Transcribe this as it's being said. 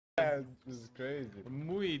This is crazy.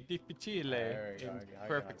 Muy difícil in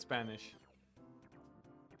perfect Spanish.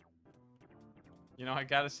 You know, I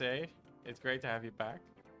gotta say, it's great to have you back.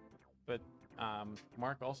 But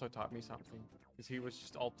Mark also taught me something. Because he was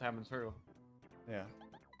just alt-tabbing through. Yeah.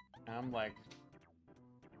 And I'm like...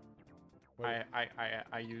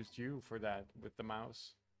 I used you for that with the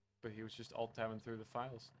mouse. But he was just alt-tabbing through the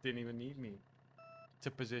files. Didn't even need me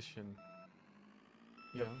to position.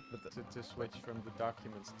 You know, to switch from the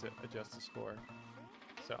documents to adjust the score.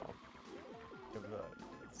 So...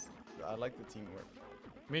 I like the teamwork.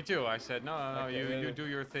 Me too. I said, no, Okay, you do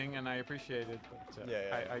your thing, and I appreciate it. But,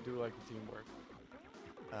 I do like the teamwork.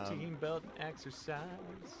 Team building exercise.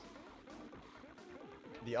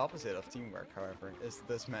 The opposite of teamwork, however, is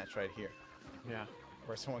this match right here. Yeah.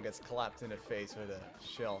 Where someone gets clapped in the face with a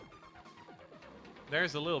shell.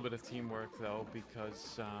 There's a little bit of teamwork, though,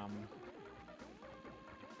 because,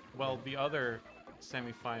 well, the other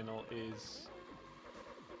semi-final is,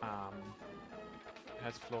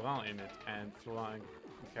 has Florent in it, and Florent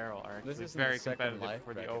and Carol are actually very competitive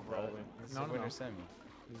for the overall win. This is the winner semi.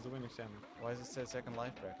 This is the winner semi. Why does it say second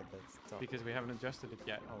life bracket? That's tough. Because we haven't adjusted it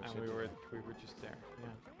yet, and we were just there.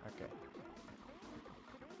 Yeah. Okay.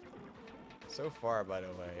 So far, by the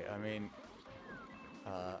way, I mean,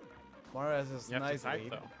 Mares is nice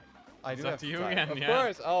lead. Though. I do it's have up to you type. again. Of yeah.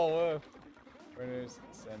 course. Oh, winners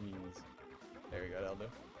semis. There we go, that'll do.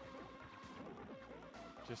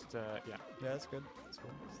 Just yeah. Yeah, that's good. That's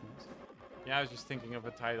good. That's nice. Yeah, I was just thinking of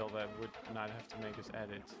a title that would not have to make us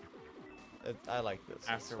edit. I like this.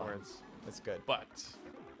 Afterwards. It's good. But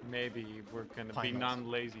maybe we're gonna be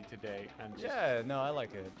non-lazy today and just I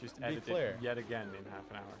like it. Just edit it yet again in half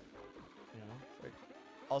an hour. You know.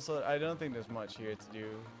 Also, I don't think there's much here to do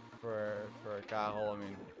for Karel. I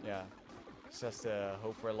mean, yeah, just has to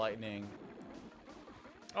hope for lightning.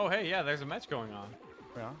 Oh hey, yeah, there's a match going on.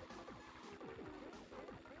 Yeah.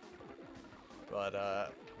 But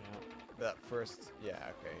that first,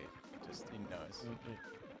 okay, just he knows.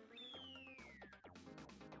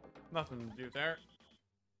 Nothing to do there.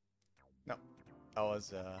 No, that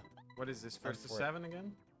was What is this? First to 7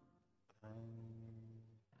 again?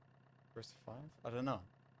 First to 5? I don't know.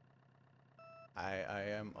 I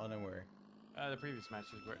am unaware. The previous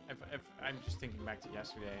matches were. If I'm just thinking back to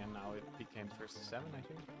yesterday, and now it became first to 7, I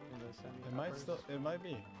think, in the semi. It might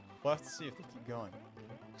be. We'll have to see if they keep going.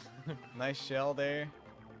 Nice shell there.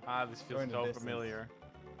 Ah, this feels so familiar.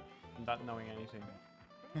 Not knowing anything.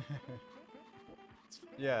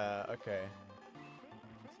 Yeah. Okay.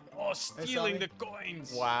 Oh, stealing the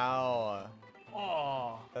coins! Wow.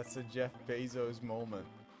 Oh, that's a Jeff Bezos moment.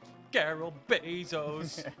 Carol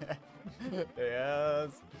Bezos.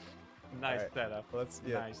 Yes. Nice setup. Nice.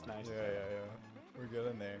 Yeah. We're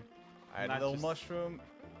good in there. Alright, little mushroom.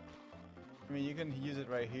 I mean, you can use it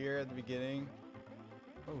right here at the beginning.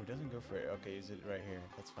 Oh, it doesn't go for it. Okay, use it right here.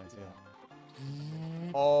 That's fine too.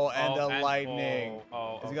 Oh, and the lightning.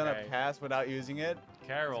 Is he gonna pass without using it?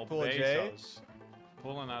 Carol Bezos.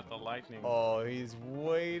 Pulling out the lightning. Oh, he's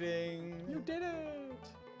waiting. You did it.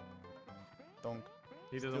 Don't.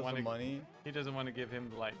 He doesn't want money. He doesn't want to give him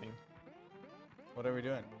the lightning. What are we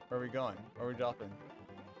doing? Where are we going? Where are we dropping?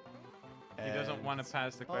 He doesn't want to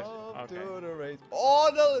pass the question. Okay. To the race. Oh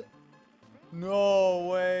no! No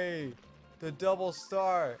way! The double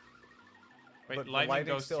star. Wait, but lightning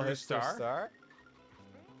goes still through star?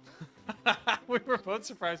 We were both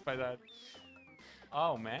surprised by that.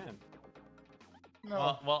 Oh man.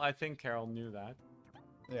 No. Well, I think Carol knew that.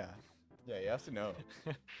 Yeah. Yeah, you have to know.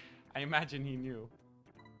 I imagine he knew.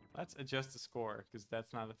 Let's adjust the score, because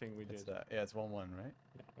that's not a thing we did. Yeah, it's 1-1, right?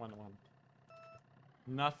 Yeah, 1-1.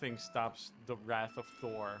 Nothing stops the wrath of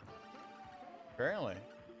Thor. Apparently.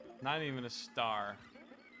 Not even a star.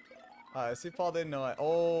 See, Paul didn't know it.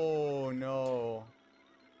 Oh, no.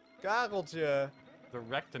 Goggletje. The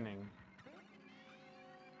reckoning.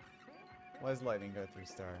 Why does lightning go through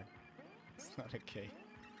star? It's not a cake.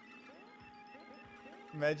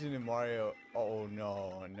 Imagine in Mario. Oh,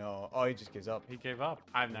 no, no. Oh, he just gives up. He gave up.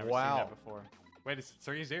 I've never seen that before. Wait, it's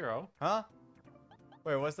 3-0. Huh?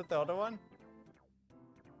 Wait, was that the other one?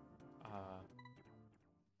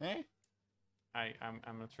 Eh? I'm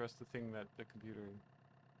gonna trust the thing that the computer.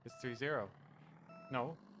 It's 3-0.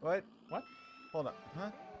 No. What? What? Hold on. Huh?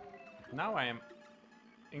 Now I am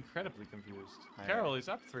incredibly confused. I Carol is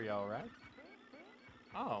up 3-0, right?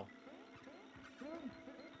 Oh.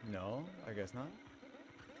 No, I guess not.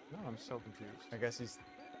 No, I'm so confused. I guess he's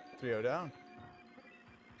 3-0 down.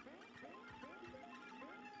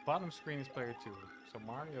 Bottom screen is player 2. So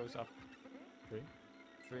Mario's up 3.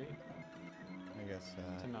 I guess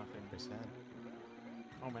to nothing. percent.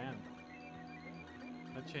 Oh man.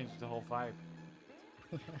 That changed the whole vibe.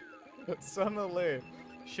 Suddenly.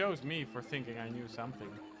 Shows me for thinking I knew something.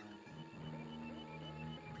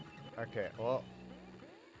 Okay, well,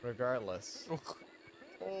 regardless. Oh,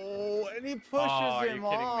 Oh, and he pushes are you him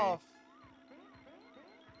kidding me? off.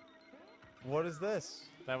 What is this?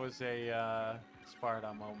 that was a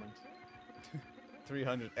Sparta moment.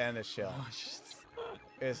 300 and a shell. Oh, shit.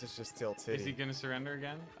 This is just still titty. Is he gonna surrender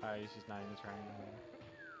again? He's just not even trying anymore.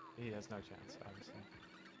 He has no chance, obviously.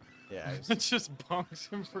 Yeah. It just bonks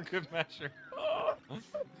him for good measure.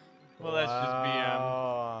 Well, that's just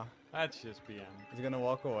BM. That's just BM. Is he gonna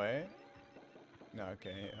walk away? No,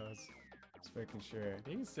 okay. I was just making sure.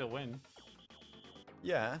 He can still win.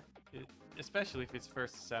 Yeah. Especially if it's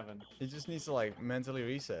first to 7. He just needs to like mentally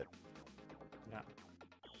reset. Yeah.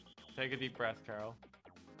 Take a deep breath, Carol.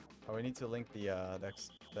 Oh, we need to link the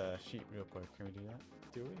sheet real quick. Can we do that?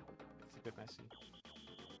 Do we? It's a bit messy.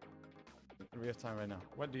 We have time right now.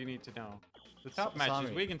 What do you need to know? The top matches,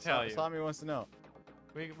 Sami. we can tell you. Sami wants to know.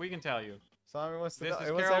 We can tell you. Sami wants to This know. is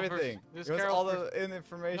It wants Carol everything. this It wants Carol all the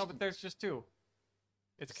information. No, but there's just 2.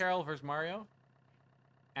 It's Carol versus Mario,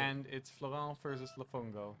 and it's Florent versus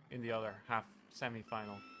Lafongo in the other half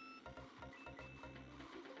semi-final.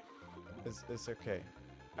 It's okay.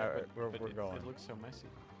 Yeah, we're but going. It looks so messy.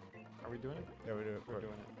 Are we doing it? Yeah, we're doing it. We're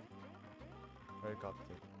doing it. Very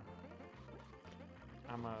complicated.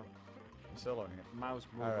 I'm a I'm soloing it. mouse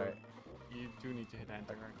mover. Alright. You do need to hit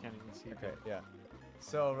enter. I can't even see Okay, it. yeah.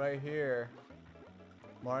 So right here,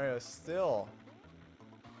 Mario still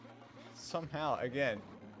somehow again,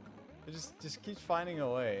 it just keeps finding a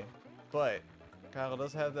way. But Kyle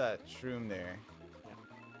does have that shroom there.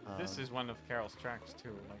 This is one of Carol's tracks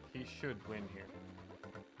too. Like he should win here,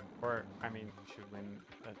 or I mean, should win.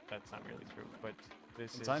 That's not really true. But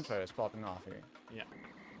this is. Time Trial is popping off here. Yeah.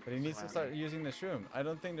 But he needs to start using the shroom. I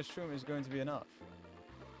don't think the shroom is going to be enough.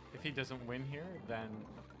 If he doesn't win here, then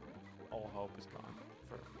all hope is gone.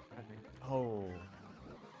 For I think. Oh.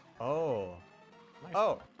 Oh. Nice,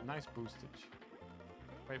 Oh. Nice boostage.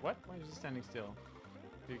 Wait, what? Why is he standing still?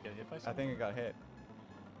 Did you get hit by something? I think it got hit.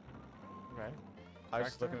 Okay. I was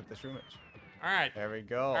just Tractor? looking at the shroomage. All right. There we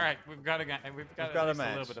go. All right. We've got a at least a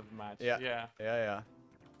little bit of a match. Yeah. Yeah. Yeah.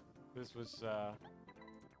 This was.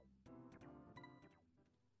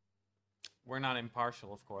 We're not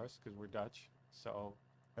impartial, of course, because we're Dutch. So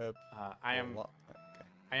I am. Okay.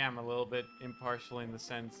 I am a little bit impartial in the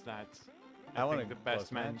sense that I want think a the best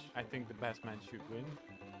close man. match. I think the best man should win.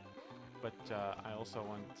 But I also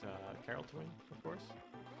want Carol to win, of course.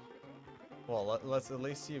 Well, let's at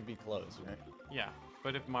least see it be close, right? Yeah.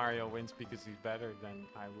 But if Mario wins because he's better, then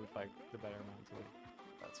I would like the better man to win.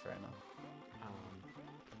 That's fair enough.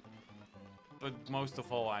 But most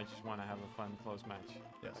of all, I just want to have a fun, close match.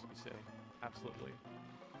 Yes. Like you say. Absolutely.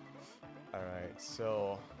 All right,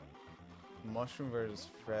 so Mushroom versus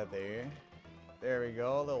Freddy. There we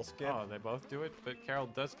go, little skip. Oh, they both do it, but Carol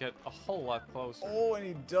does get a whole lot closer. Oh, and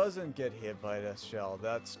he doesn't get hit by the shell.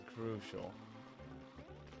 That's crucial.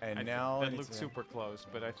 And now that looks super close,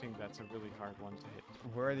 but I think that's a really hard one to hit.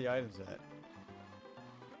 Where are the items at?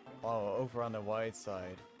 Oh, over on the white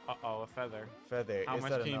side. Uh-oh, a feather. Feather. How Is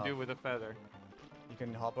much that can enough? you do with a feather? You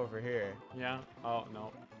can hop over here. Yeah? Oh,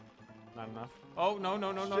 no. Not enough. Oh, no.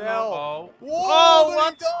 Shell. Oh. Whoa! Oh,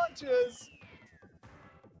 what? He dodges!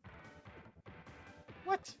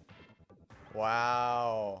 What?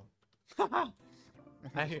 Wow.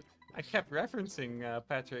 I kept referencing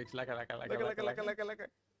Patrick's laka. Lekker.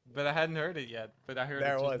 But I hadn't heard it yet. But I heard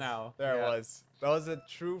There it was. just now. There Yeah. was. That was a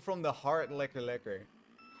true from the heart lekker.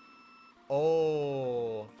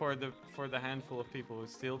 Oh. For the handful of people who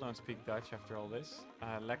still don't speak Dutch after all this,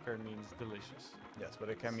 lekker means delicious. Yes, but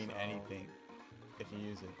it can mean So- anything if you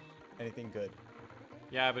use it. Anything good.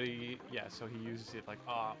 Yeah, but so he uses it like,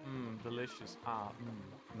 delicious,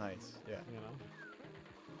 Nice. Yeah. you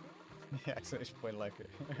know? Yeah, exclamation point lekker.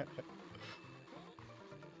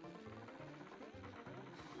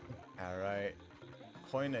 Alright.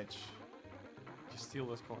 Coinage. Just steal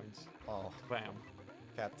those coins. Oh, Bam.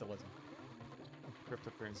 capitalism.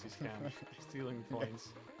 Cryptocurrency scam. Stealing coins.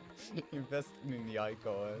 Investing in the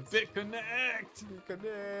ICOs. BitConnect!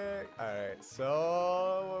 Connect. Alright,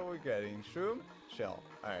 so what are we getting? Shroom? Shell.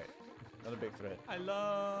 Alright. Not a big threat. I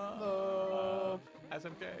love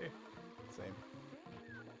SMK. Same.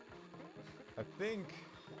 I think.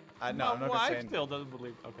 No, I'm not gonna say. I still don't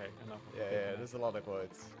believe. Okay, enough. Yeah, there's a lot of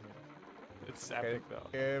quotes. It's Okay, epic though.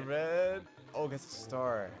 okay, red. Oh, gets a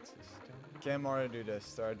star. Can Mario do the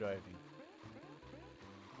star driving?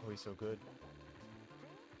 Oh, he's so good.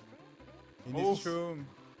 He needs Oof. shroom.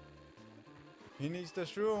 He needs the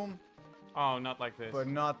shroom, Oh, not like this. but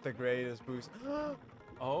not the greatest boost.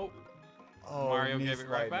 Oh, Oh, Mario he gave needs it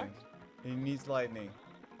right back. He needs lightning.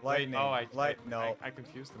 Wait, Lightning. oh, No. I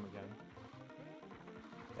confused him again.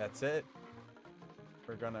 That's it.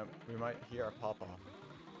 We might hear a pop off.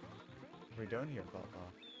 We don't hear a pop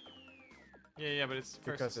off. Yeah, but it's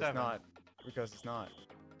first Because to 7. Because it's not.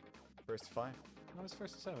 First to 5. No, it's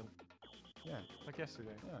first to 7. Yeah. Like yesterday.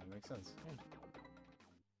 Yeah, it makes sense. Yeah.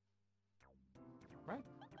 Right.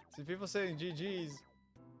 See, people saying GG's,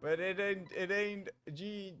 but it ain't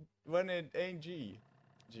G when it ain't G.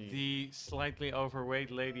 G. The slightly overweight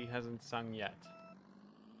lady hasn't sung yet.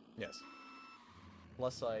 Yes.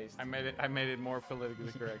 Plus size. I made it more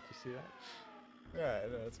politically correct. You see that? Yeah,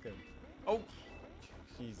 no, that's good. Oh,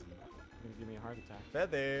 Easy. you're gonna give me a heart attack.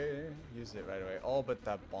 Feather. Use it right away. All but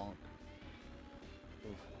that bonk.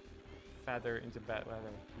 Oof. Feather into bad weather.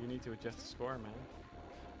 You need to adjust the score, man.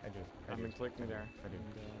 I do. I'm in click me there. I do.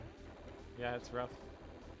 And, yeah, it's rough.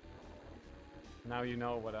 Now you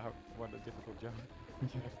know what a difficult job.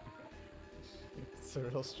 It's a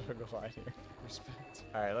real struggle out here. Respect.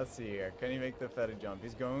 Alright, let's see here. Can he make the feather jump?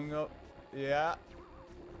 He's going up. Yeah.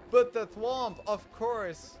 But the thwomp, of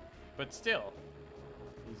course. But still,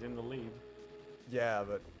 he's in the lead. Yeah,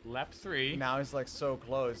 but Lap 3. now he's like so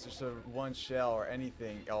close. Just a one shell or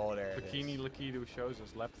anything. Oh, there it Bikini is. Lakitu shows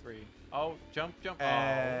us lap 3. Oh, jump.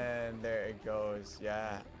 And there it goes.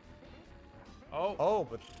 Yeah. Oh. Oh,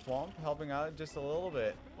 but thwomp helping out just a little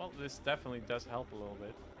bit. Well, this definitely does help a little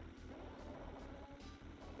bit.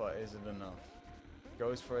 But is it enough?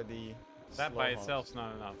 Goes for the That slow by hops. itself's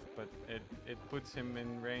not enough, but it puts him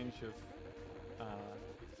in range of.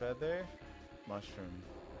 Feather? Mushroom.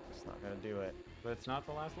 It's not gonna do it. But it's not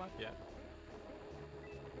the last lap yet.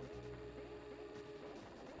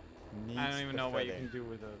 Needs I don't even the know what you feather. can do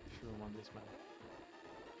with a shroom on this map.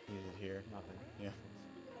 Use it here. Nothing. Yeah.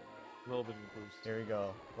 A little bit of a boost. Here we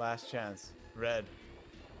go. Last chance. Red.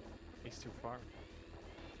 He's too far.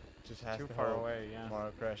 Just has Too to far hope away, yeah.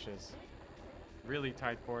 Mario crashes. Really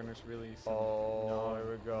tight corners, really. Some, Oh, no, here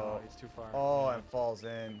we No, go. he's too far. Oh, yeah. and falls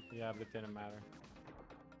in. Yeah, but it didn't matter.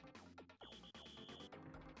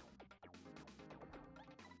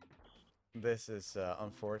 This is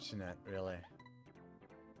unfortunate, really.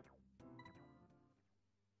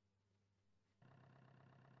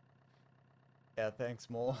 Yeah, thanks,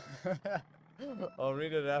 Mole. I'll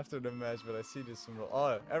read it after the match, but I see this some.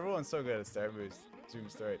 Oh, everyone's so good at start boost. Zoom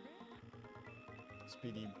start.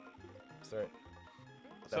 Speedy start.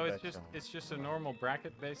 So That it's just a normal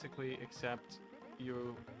bracket basically, except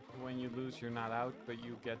when you lose you're not out, but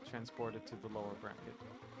you get transported to the lower bracket.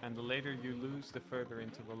 And the later you lose, the further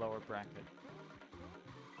into the lower bracket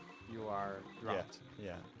you are dropped.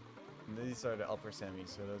 Yeah. And these are the upper semis,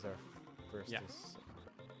 so those are first. Yeah. to s-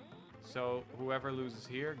 So whoever loses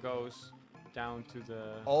here goes down to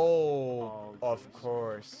the. Oh, of jeez.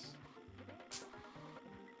 course.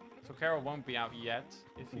 So Carol won't be out yet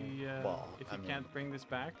if he Well, I mean- can't bring this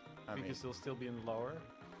back, I mean, because he'll still be in the lower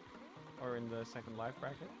or in the second life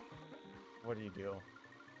bracket. what do you do?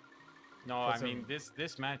 No, Put I some mean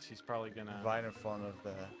this match he's probably gonna. Right in front of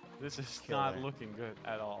the. This is killer. not looking good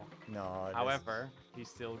at all. No. it However, he's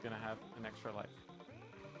still gonna have an extra life.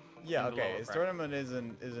 Yeah. in the Okay. lower His bracket. tournament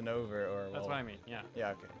isn't over, or That's well, what I mean. Yeah,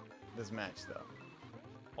 Yeah. Okay. This match though.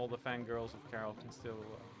 all the fangirls of Carol can still,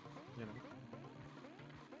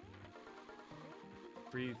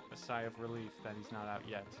 breathe a sigh of relief that he's not out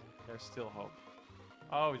yet. There's still hope.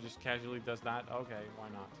 Oh, he just casually does that. Okay, why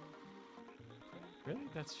not? Really?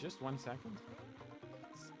 That's just 1 second?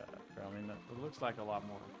 It's, probably not. It looks like a lot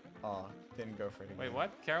more. Oh, didn't go for it again. Wait,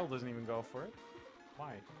 what? Carol doesn't even go for it?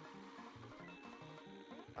 Why?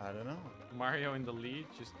 I don't know. Mario in the lead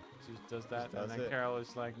just does that, does and then it. Carol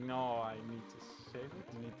is like, no, I need to save it.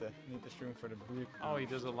 You need the stream for the brick. Oh, he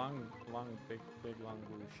does a long, big long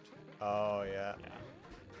boost. Oh yeah. Yeah.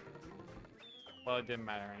 Well, it didn't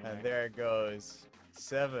matter anyway. And there it goes.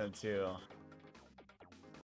 7-2.